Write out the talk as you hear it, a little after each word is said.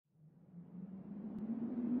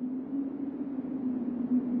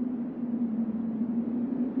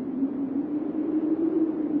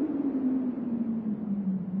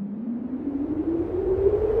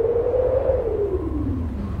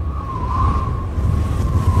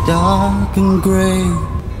dark and grey.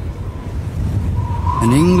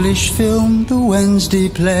 An English film, the Wednesday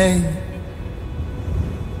play.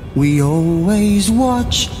 We always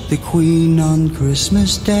watch the Queen on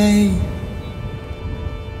Christmas Day.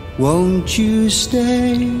 Won't you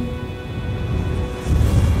stay?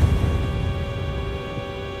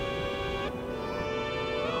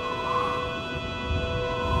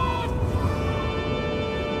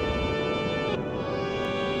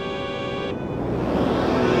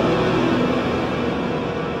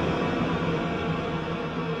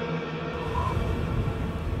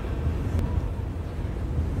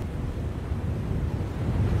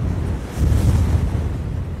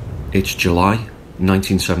 It's July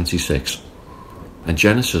 1976, and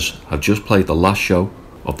Genesis have just played the last show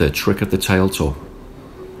of their Trick of the Tail tour,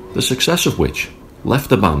 the success of which left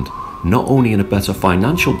the band not only in a better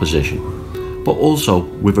financial position, but also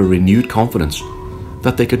with a renewed confidence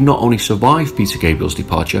that they could not only survive Peter Gabriel's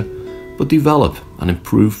departure, but develop and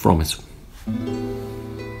improve from it.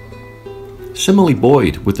 Similarly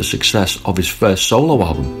buoyed with the success of his first solo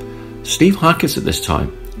album, Steve Hackett at this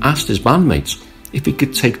time asked his bandmates if he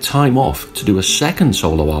could take time off to do a second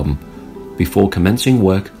solo album before commencing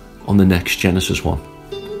work on the next Genesis one.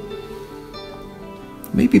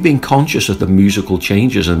 Maybe being conscious of the musical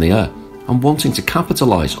changes in the air and wanting to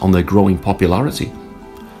capitalise on their growing popularity,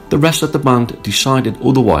 the rest of the band decided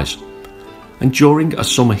otherwise, and during a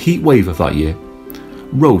summer heatwave of that year,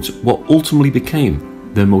 wrote what ultimately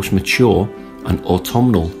became their most mature and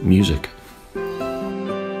autumnal music.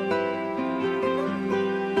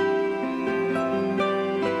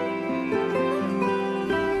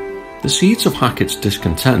 The seeds of Hackett's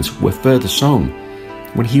discontent were further sown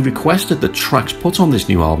when he requested that tracks put on this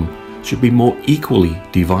new album should be more equally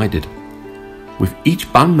divided, with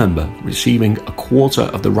each band member receiving a quarter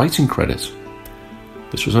of the writing credits.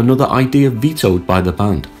 This was another idea vetoed by the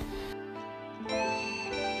band.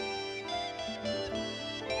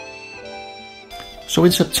 So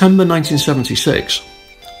in September 1976,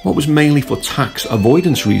 what was mainly for tax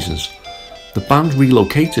avoidance reasons, the band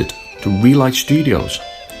relocated to Relight Studios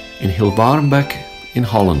in Hilvarenbeek in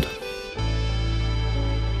Holland.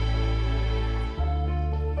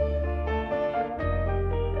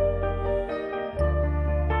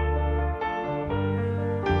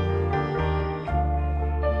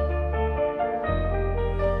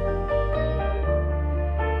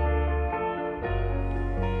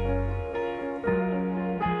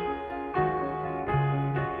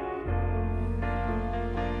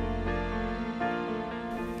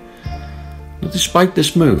 Despite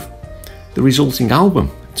this move, the resulting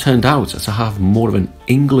album turned out to have more of an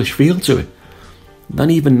English feel to it than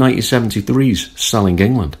even 1973's Selling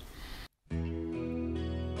England.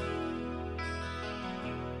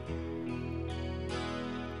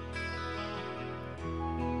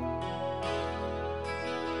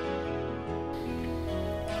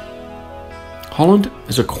 Holland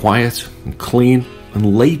is a quiet and clean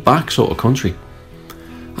and laid-back sort of country,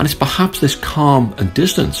 and it's perhaps this calm and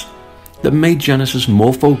distance that made Genesis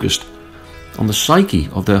more focused on the psyche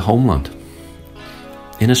of their homeland.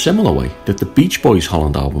 In a similar way that the Beach Boys'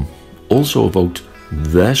 Holland album also evoked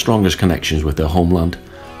their strongest connections with their homeland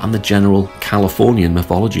and the general Californian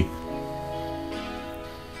mythology.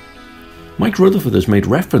 Mike Rutherford has made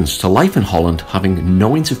reference to life in Holland having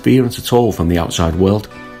no interference at all from the outside world,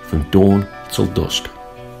 from dawn till dusk.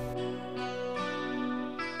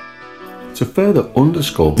 To further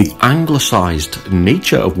underscore the anglicised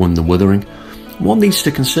nature of Wuthering, one needs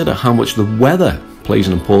to consider how much the weather plays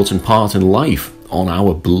an important part in life on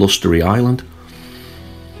our blustery island.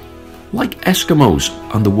 Like Eskimos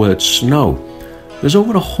and the word snow, there's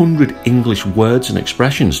over 100 English words and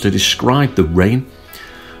expressions to describe the rain,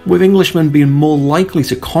 with Englishmen being more likely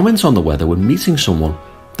to comment on the weather when meeting someone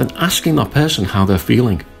than asking that person how they're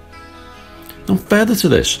feeling. And further to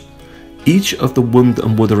this, each of the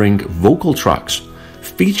Wuthering vocal tracks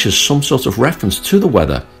features some sort of reference to the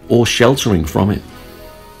weather or sheltering from it.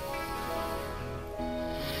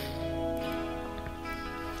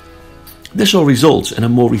 This all results in a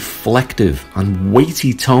more reflective and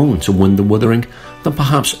weighty tone to Wuthering than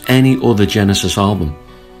perhaps any other Genesis album.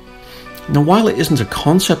 Now, while it isn't a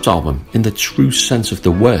concept album in the true sense of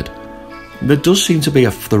the word, there does seem to be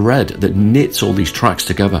a thread that knits all these tracks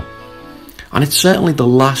together, and it's certainly the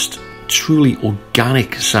last truly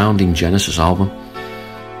organic sounding Genesis album.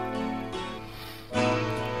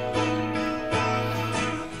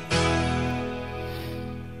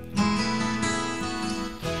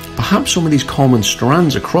 Perhaps some of these common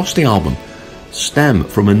strands across the album stem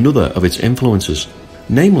from another of its influences,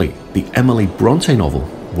 namely the Emily Bronte novel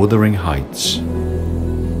Wuthering Heights.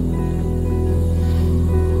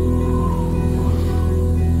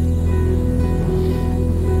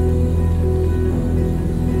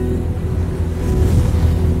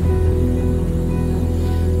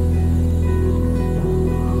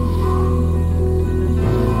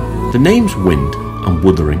 The names Wind and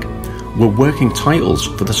Wuthering were working titles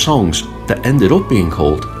for the songs that ended up being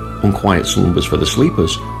called Unquiet Slumbers for the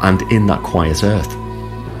Sleepers and In That Quiet Earth.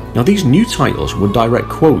 Now, these new titles were direct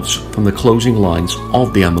quotes from the closing lines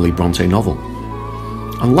of the Emily Bronte novel.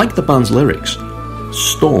 And like the band's lyrics,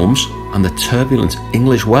 storms and the turbulent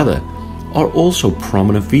English weather are also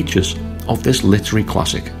prominent features of this literary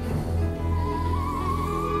classic.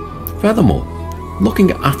 Furthermore,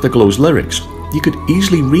 looking at Afterglow's lyrics, you could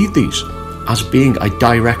easily read these as being a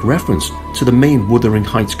direct reference to the main Wuthering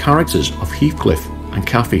Heights characters of Heathcliff and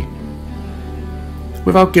Cathy.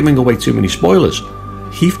 Without giving away too many spoilers,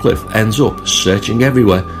 Heathcliff ends up searching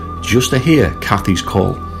everywhere just to hear Cathy's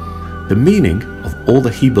call, the meaning of all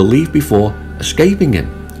that he believed before escaping him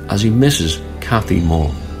as he misses Cathy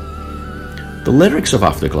more. The lyrics of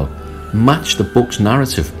Afterglow match the book's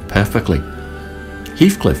narrative perfectly.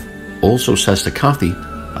 Heathcliff also says to Cathy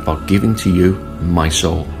about giving to you my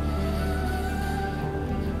soul.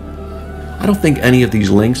 I don't think any of these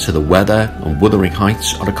links to the weather and Wuthering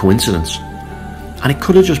Heights are a coincidence, and it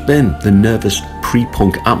could have just been the nervous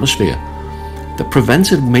pre-punk atmosphere that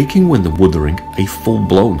prevented making Wind and Wuthering a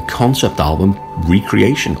full-blown concept album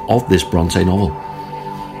recreation of this Bronte novel.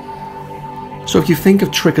 So if you think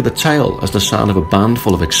of Trick of the Tail as the sound of a band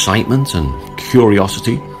full of excitement and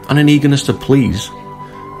curiosity and an eagerness to please,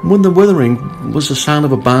 Wind and Wuthering was the sound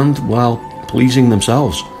of a band while pleasing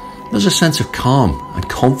themselves. There's a sense of calm and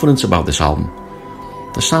confidence about this album.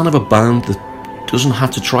 The sound of a band that doesn't have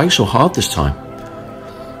to try so hard this time.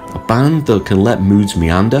 A band that can let moods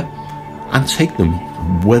meander and take them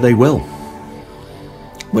where they will.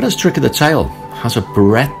 Whereas Trick of the Tail has a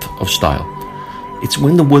breadth of style, it's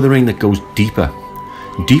Wind and Wuthering that goes deeper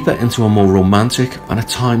into a more romantic and at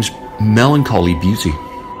times melancholy beauty.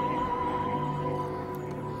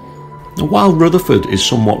 Now, while Rutherford is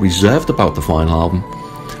somewhat reserved about the final album,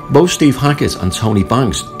 both Steve Hackett and Tony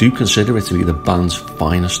Banks do consider it to be the band's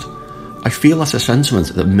finest. I feel that's a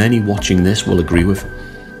sentiment that many watching this will agree with.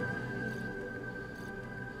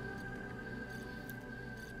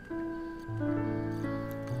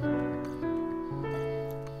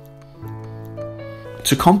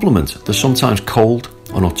 To complement the sometimes cold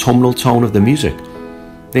and autumnal tone of the music,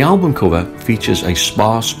 the album cover features a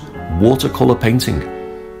sparse watercolour painting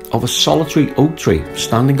of a solitary oak tree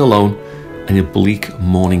standing alone in a bleak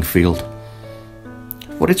morning field.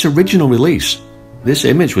 For its original release, this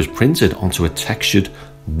image was printed onto a textured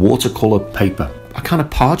watercolour paper, a kind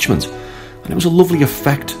of parchment, and it was a lovely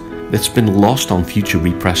effect that's been lost on future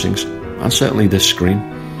repressings, and certainly this screen.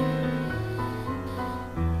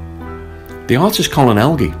 The artist Colin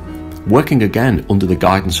Elgie, working again under the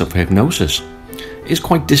guidance of Hypnosis, is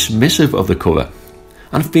quite dismissive of the cover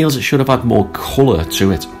and feels it should have had more colour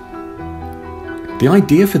to it. The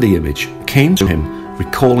idea for the image came to him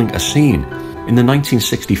recalling a scene in the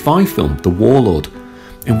 1965 film The Warlord,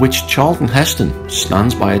 in which Charlton Heston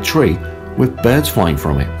stands by a tree with birds flying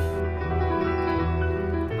from it.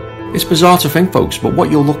 It's bizarre to think, folks, but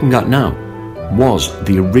what you're looking at now was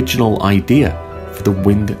the original idea for the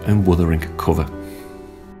Wind and Wuthering cover.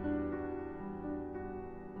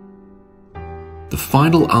 The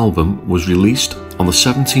final album was released on the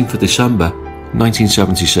 17th of December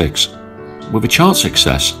 1976, with a chart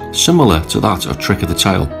success similar to that of Trick of the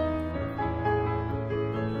Tail.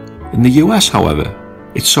 In the US, however,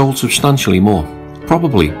 it sold substantially more,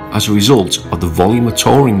 probably as a result of the volume of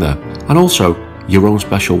touring there, and also Your Own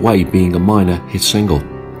Special Way being a minor hit single.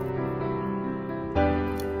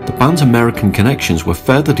 The band's American connections were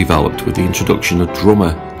further developed with the introduction of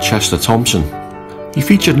drummer Chester Thompson. He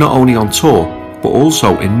featured not only on tour, but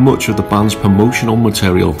also in much of the band's promotional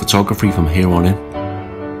material photography from here on in.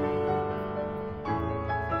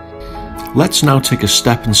 Let's now take a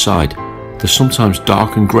step inside the sometimes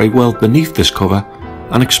dark and grey world beneath this cover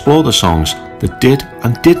and explore the songs that did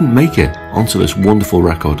and didn't make it onto this wonderful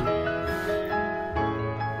record.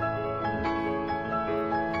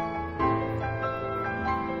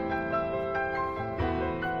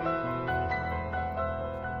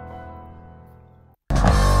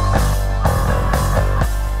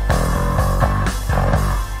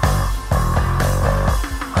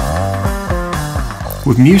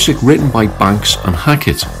 With music written by Banks and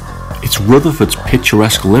Hackett, it's Rutherford's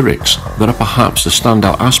picturesque lyrics that are perhaps the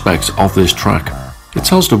standout aspect of this track. It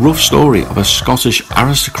tells the rough story of a Scottish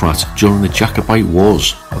aristocrat during the Jacobite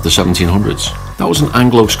Wars of the 1700s. That was an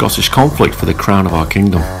Anglo-Scottish conflict for the crown of our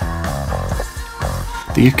kingdom.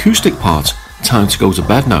 The acoustic part, Time to Go to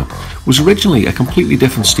Bed Now, was originally a completely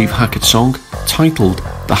different Steve Hackett song titled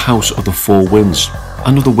The House of the Four Winds,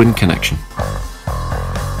 another wind connection.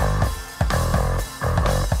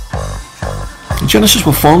 Genesis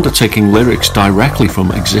were fond of taking lyrics directly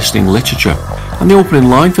from existing literature, and the opening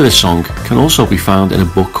line for this song can also be found in a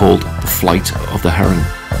book called The Flight of the Heron.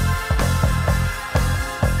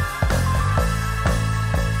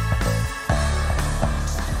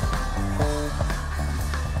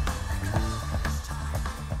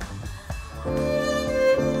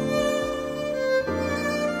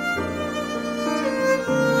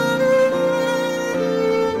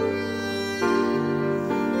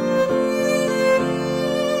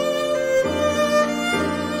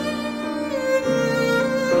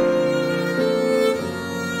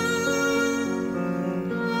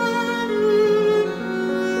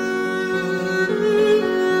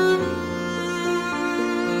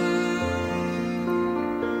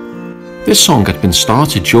 This song had been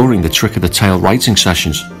started during the Trick of the Tail writing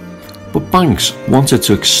sessions, but Banks wanted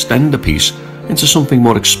to extend the piece into something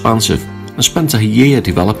more expansive and spent a year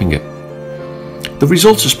developing it. The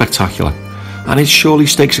results are spectacular, and it surely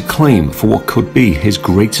stakes a claim for what could be his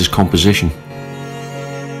greatest composition.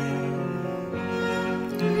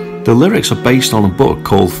 The lyrics are based on a book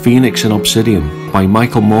called Phoenix in Obsidian by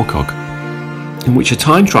Michael Moorcock, in which a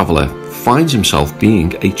time traveller finds himself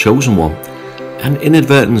being a chosen one, an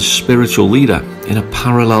inadvertent spiritual leader in a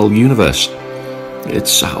parallel universe.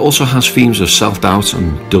 It also has themes of self-doubt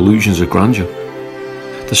and delusions of grandeur.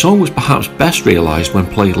 The song was perhaps best realised when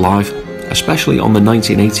played live, especially on the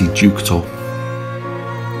 1980 Duke tour.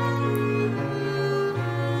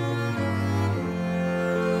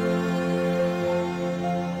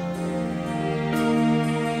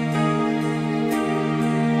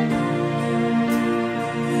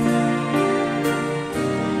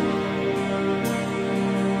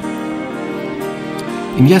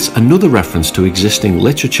 In yet another reference to existing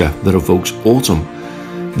literature that evokes autumn,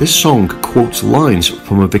 this song quotes lines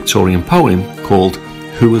from a Victorian poem called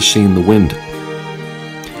Who Has Seen the Wind,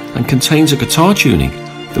 and contains a guitar tuning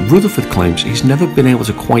that Rutherford claims he's never been able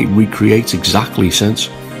to quite recreate exactly since.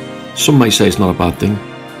 Some may say it's not a bad thing.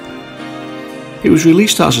 It was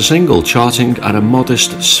released as a single, charting at a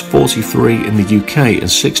modest 43 in the UK and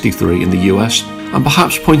 63 in the US, and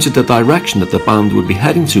perhaps pointed the direction that the band would be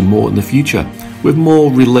heading to more in the future, with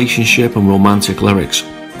more relationship and romantic lyrics.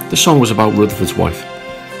 The song was about Rutherford's wife.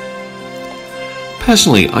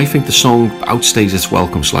 Personally, I think the song outstays its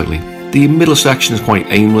welcome slightly. The middle section is quite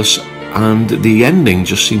aimless, and the ending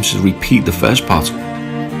just seems to repeat the first part.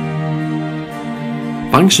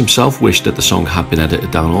 Banks himself wished that the song had been edited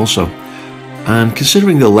down also, and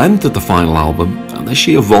considering the length of the final album and the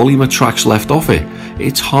sheer volume of tracks left off it,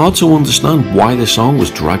 it's hard to understand why this song was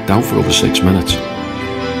dragged out for over 6 minutes.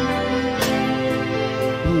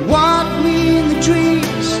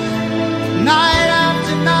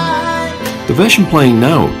 The version playing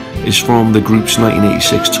now is from the group's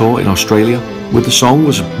 1986 tour in Australia, where the song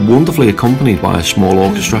was wonderfully accompanied by a small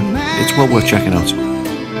orchestra. It's well worth checking out.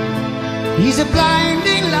 He's a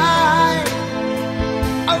blinding light.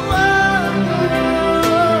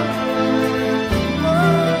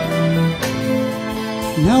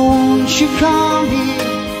 Now won't you come here,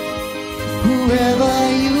 whoever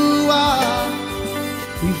you are?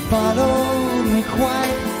 You followed me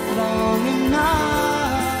quite long enough.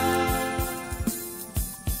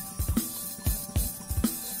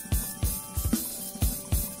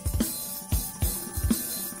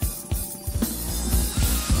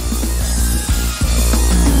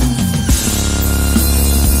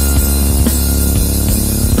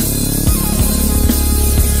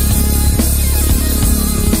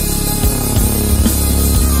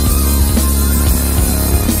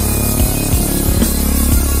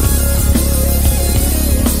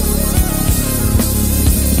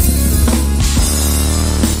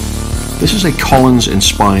 This is a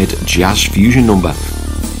Collins-inspired jazz fusion number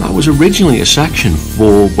that was originally a section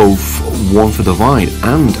for both One for the Vine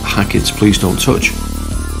and Hackett's Please Don't Touch.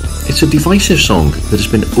 It's a divisive song that has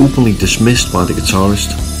been openly dismissed by the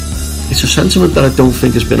guitarist. It's a sentiment that I don't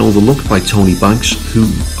think has been overlooked by Tony Banks, who,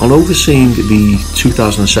 on overseeing the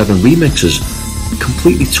 2007 remixes,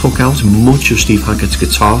 completely took out much of Steve Hackett's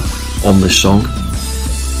guitar on this song.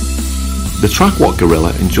 The track What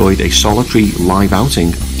Gorilla enjoyed a solitary live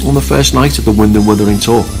outing on the first night of the Wind and Wuthering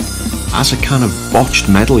tour, as a kind of botched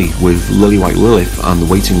medley with Lily White Lilith and The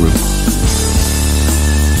Waiting Room.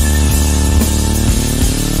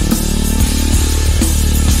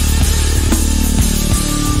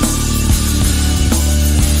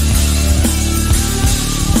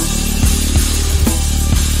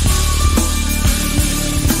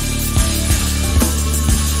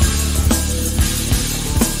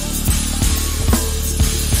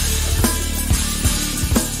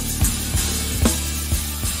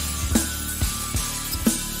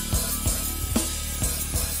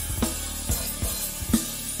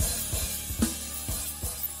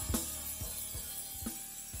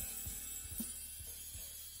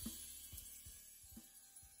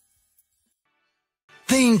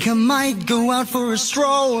 think I might go out for a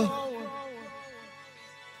stroll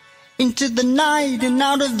into the night and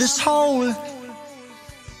out of this hole.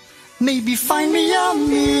 Maybe find me a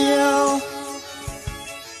meal.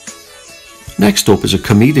 Next up is a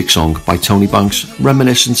comedic song by Tony Banks,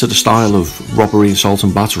 reminiscent to the style of Robbery, Assault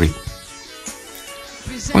and Battery.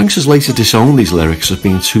 Banks has later disowned these lyrics as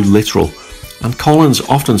being too literal, and Collins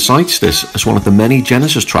often cites this as one of the many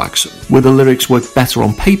Genesis tracks where the lyrics work better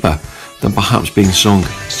on paper than perhaps being sung.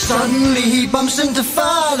 Suddenly he bumps into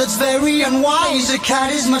fur that's very unwise. A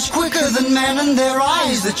cat is much quicker than men and their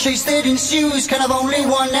eyes. The chase that ensues can have only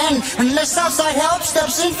one end, unless outside help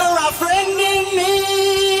steps in for our friend in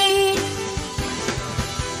need.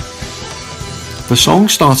 The song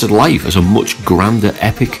started life as a much grander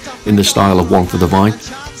epic in the style of One for the Vine,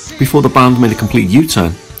 before the band made a complete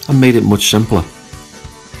U-turn and made it much simpler.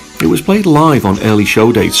 It was played live on early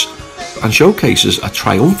show dates and showcases a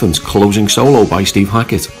triumphant closing solo by Steve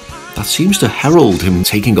Hackett that seems to herald him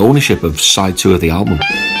taking ownership of side 2 of the album.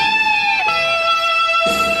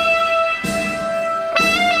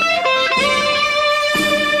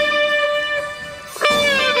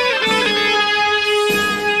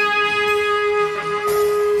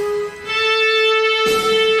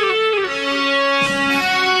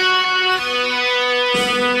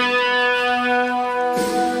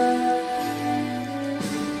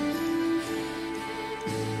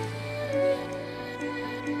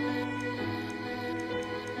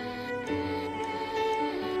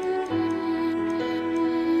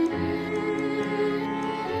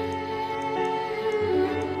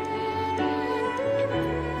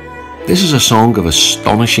 This is a song of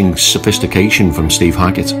astonishing sophistication from Steve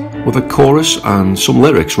Hackett, with a chorus and some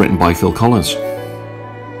lyrics written by Phil Collins.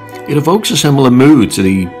 It evokes a similar mood to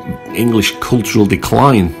the English cultural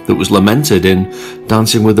decline that was lamented in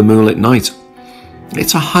Dancing with the Moonlit Knight.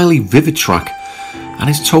 It's a highly vivid track, and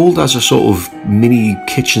it's told as a sort of mini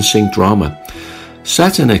kitchen sink drama,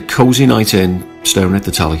 set in a cosy night in, staring at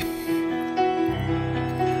the telly.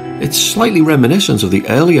 It's slightly reminiscent of the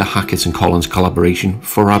earlier Hackett and Collins collaboration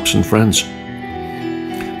For Absent Friends.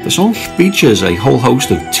 The song features a whole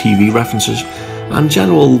host of TV references and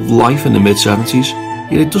general life in the mid-70s,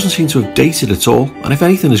 yet it doesn't seem to have dated at all, and if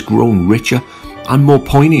anything has grown richer and more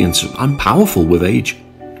poignant and powerful with age.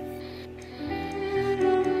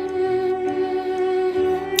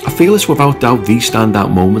 I feel it's without doubt the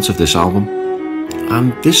standout moments of this album,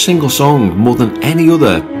 and this single song, more than any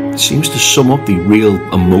other, seems to sum up the real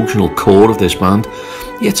emotional core of this band,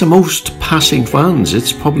 yet to most passing fans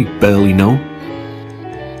it's probably barely known.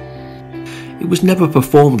 It was never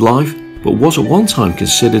performed live, but was at one time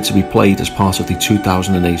considered to be played as part of the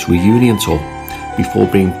 2008 reunion tour, before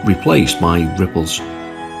being replaced by Ripples.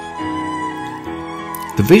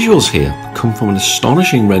 The visuals here come from an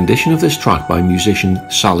astonishing rendition of this track by musician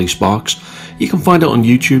Sally Sparks. You can find it on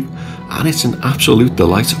YouTube, and it's an absolute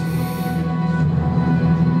delight.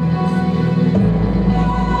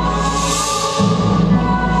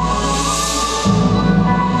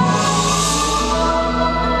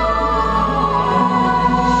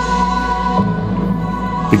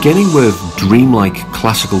 Beginning with dreamlike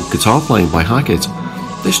classical guitar playing by Hackett,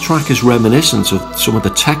 this track is reminiscent of some of the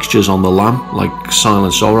textures on the Lamb, like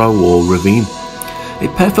Silent Sorrow or Ravine.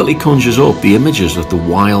 It perfectly conjures up the images of the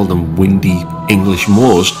wild and windy English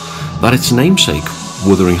moors that its namesake,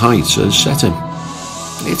 Wuthering Heights, is set in.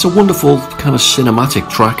 It's a wonderful kind of cinematic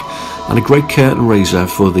track and a great curtain raiser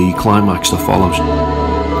for the climax that follows.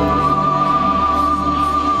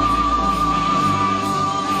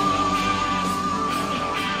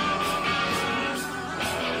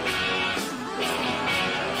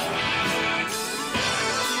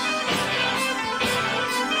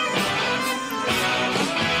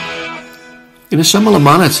 In a similar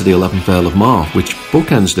manner to the 11th Earl of Mar, which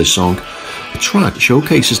bookends this song, the track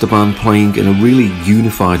showcases the band playing in a really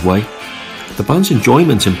unified way. The band's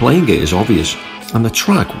enjoyment in playing it is obvious, and the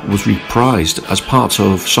track was reprised as parts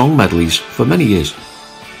of song medleys for many years.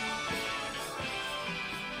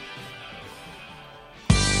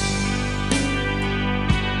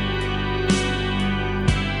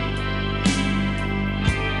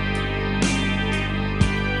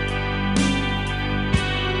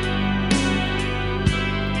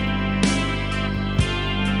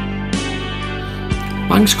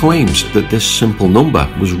 Banks claims that this simple number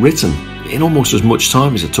was written in almost as much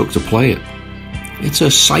time as it took to play it. It's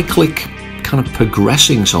a cyclic, kind of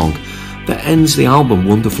progressing song that ends the album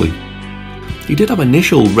wonderfully. He did have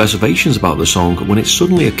initial reservations about the song when it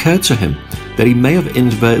suddenly occurred to him that he may have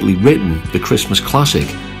inadvertently written the Christmas classic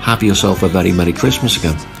Have Yourself a Very Merry Christmas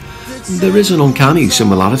again. There is an uncanny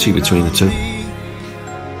similarity between the two.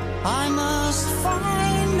 I must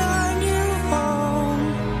find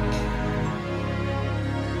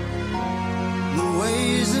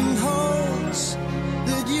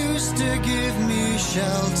give me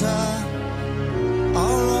shelter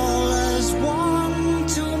are all as one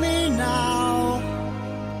to me now.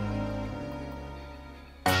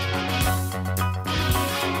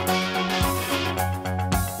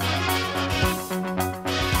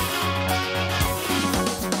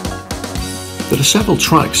 There are several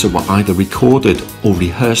tracks that were either recorded or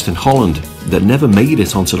rehearsed in Holland that never made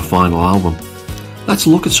it onto the final album. Let's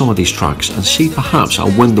look at some of these tracks and see perhaps how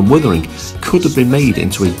Wind and Wuthering could have been made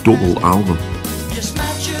into a double album.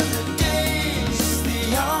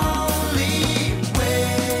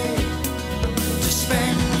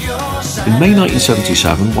 In May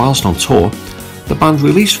 1977, whilst on tour, the band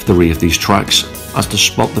released 3 of these tracks as the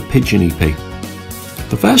Spot the Pigeon EP.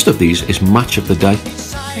 The first of these is Match of the Day.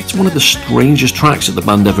 It's one of the strangest tracks that the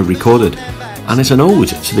band ever recorded, and it's an ode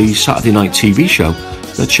to the Saturday night TV show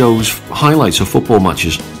that shows highlights of football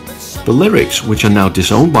matches. The lyrics, which are now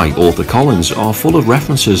disowned by Arthur Collins, are full of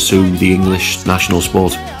references to the English national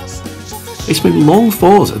sport. It's been long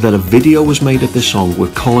thought that a video was made of this song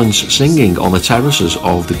with Collins singing on the terraces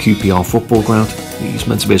of the QPR football ground he's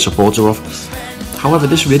meant to be a supporter of. However,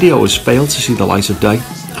 this video has failed to see the light of day,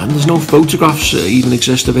 and there's no photographs even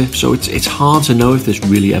exist of it, so it's hard to know if this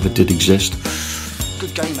really ever did exist.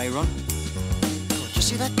 Good game, Aaron. Did you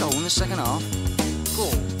see that goal in the second half?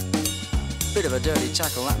 Cool. Bit of a dirty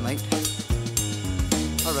tackle, that, mate.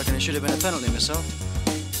 I reckon it should have been a penalty myself.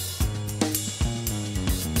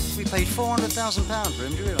 We paid £400,000 for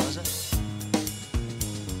him, do you realise that?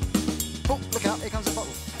 Oh, look out, here comes a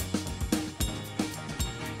bottle.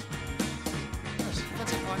 Yes,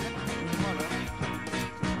 that's it, right then.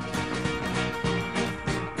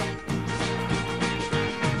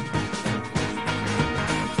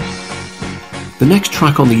 The next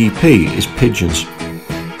track on the EP is Pigeons.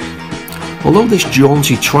 Although this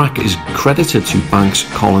jaunty track is credited to Banks,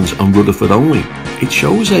 Collins and Rutherford only, it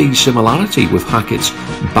shows a similarity with Hackett's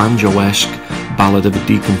banjo-esque Ballad of a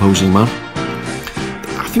Decomposing Man.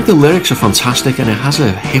 I think the lyrics are fantastic and it has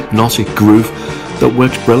a hypnotic groove that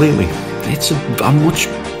works brilliantly. It's a much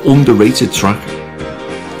underrated track.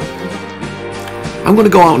 I'm going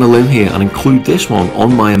to go out on a limb here and include this one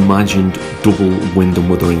on my imagined double Wind and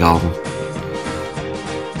Wuthering album.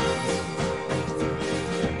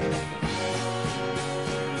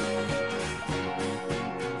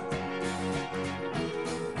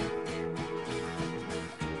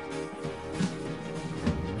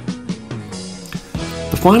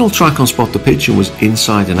 The final track on Spot the Pigeon was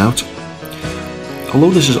Inside and Out.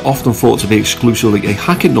 Although this is often thought to be exclusively a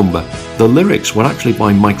Hackett number, the lyrics were actually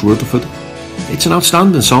by Mike Rutherford. It's an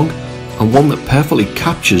outstanding song, and one that perfectly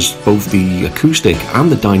captures both the acoustic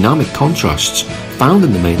and the dynamic contrasts found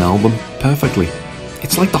in the main album perfectly.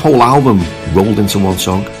 It's like the whole album rolled into one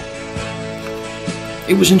song.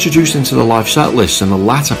 It was introduced into the live set list in the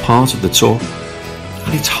latter part of the tour,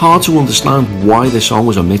 and it's hard to understand why this song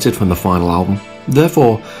was omitted from the final album.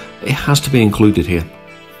 Therefore, it has to be included here.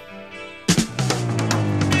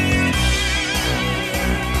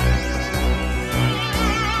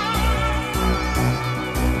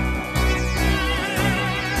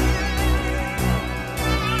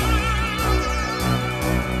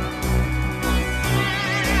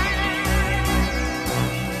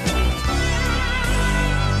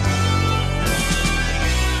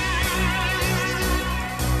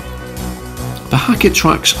 The Hackett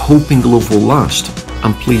tracks Hoping Love Will Last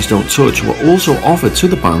and Please Don't Touch were also offered to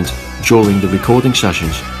the band during the recording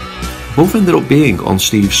sessions. Both ended up being on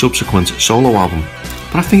Steve's subsequent solo album,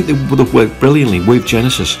 but I think they would have worked brilliantly with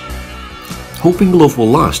Genesis. Hoping Love Will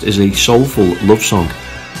Last is a soulful love song,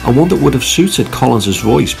 and one that would have suited Collins'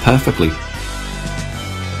 voice perfectly.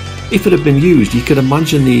 If it had been used, you could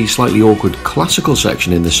imagine the slightly awkward classical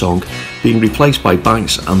section in the song being replaced by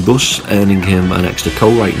Banks and thus earning him an extra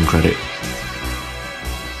co-writing credit.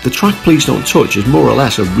 The track Please Don't Touch is more or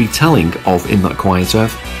less a retelling of In That Quiet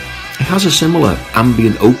Earth. It has a similar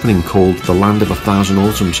ambient opening called The Land of a Thousand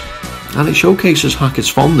Autumns, and it showcases Hackett's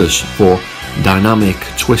fondness for dynamic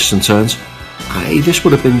twists and turns. This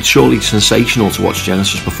would have been surely sensational to watch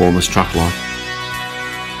Genesis perform this track live.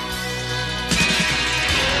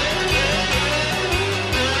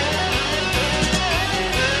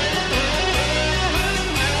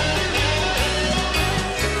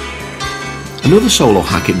 Another solo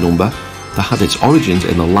Hackett number that had its origins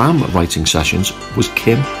in the Lamb writing sessions was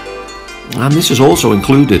Kim, and this is also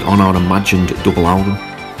included on our imagined double album.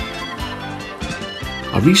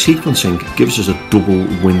 A resequencing gives us a double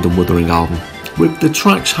Wind and Wuthering album, with the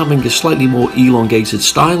tracks having a slightly more elongated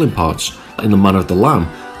style in parts in the manner of the Lamb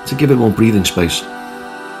to give it more breathing space.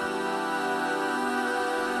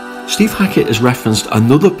 Steve Hackett has referenced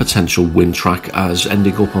another potential Wind track as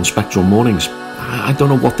ending up on Spectral Mornings. I don't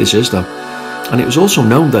know what this is though. And it was also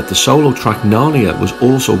known that the solo track Narnia was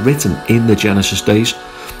also written in the Genesis days,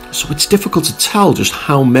 so it's difficult to tell just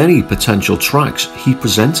how many potential tracks he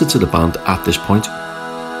presented to the band at this point.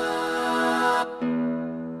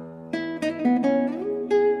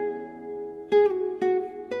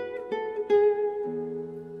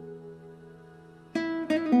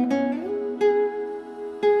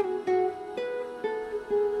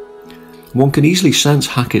 One can easily sense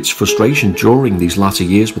Hackett's frustration during these latter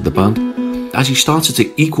years with the band, as he started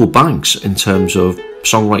to equal Banks in terms of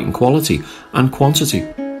songwriting quality and quantity.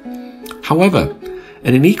 However,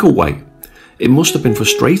 in an equal way, it must have been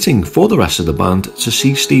frustrating for the rest of the band to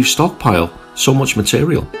see Steve stockpile so much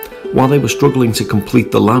material, while they were struggling to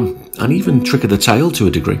complete The Lamb and even Trick of the Tail to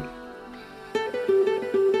a degree.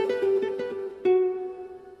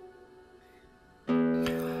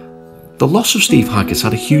 The loss of Steve Hackett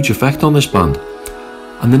had a huge effect on this band,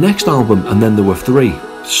 and the next album, And Then There Were Three,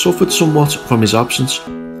 suffered somewhat from his absence,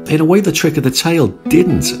 in a way the Trick of the Tail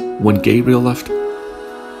didn't when Gabriel left.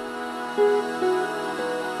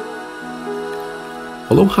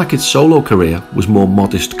 Although Hackett's solo career was more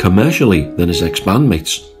modest commercially than his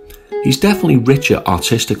ex-bandmates, he's definitely richer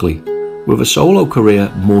artistically, with a solo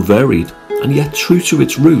career more varied and yet true to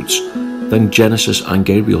its roots than Genesis and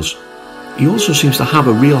Gabriel's. He also seems to have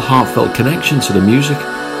a real heartfelt connection to the music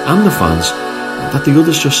and the fans that the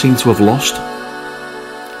others just seem to have lost.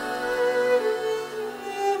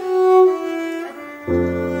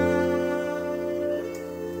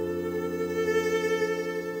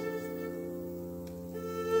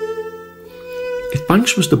 If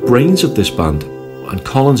Banks was the brains of this band, and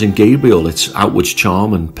Collins and Gabriel its outward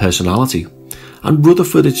charm and personality, and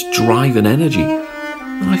Rutherford its drive and energy,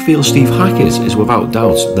 then I feel Steve Hackett is without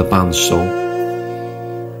doubt the band's soul.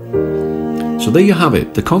 So there you have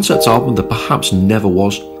it, the concept album that perhaps never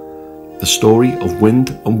was, the story of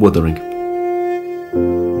Wind and Wuthering.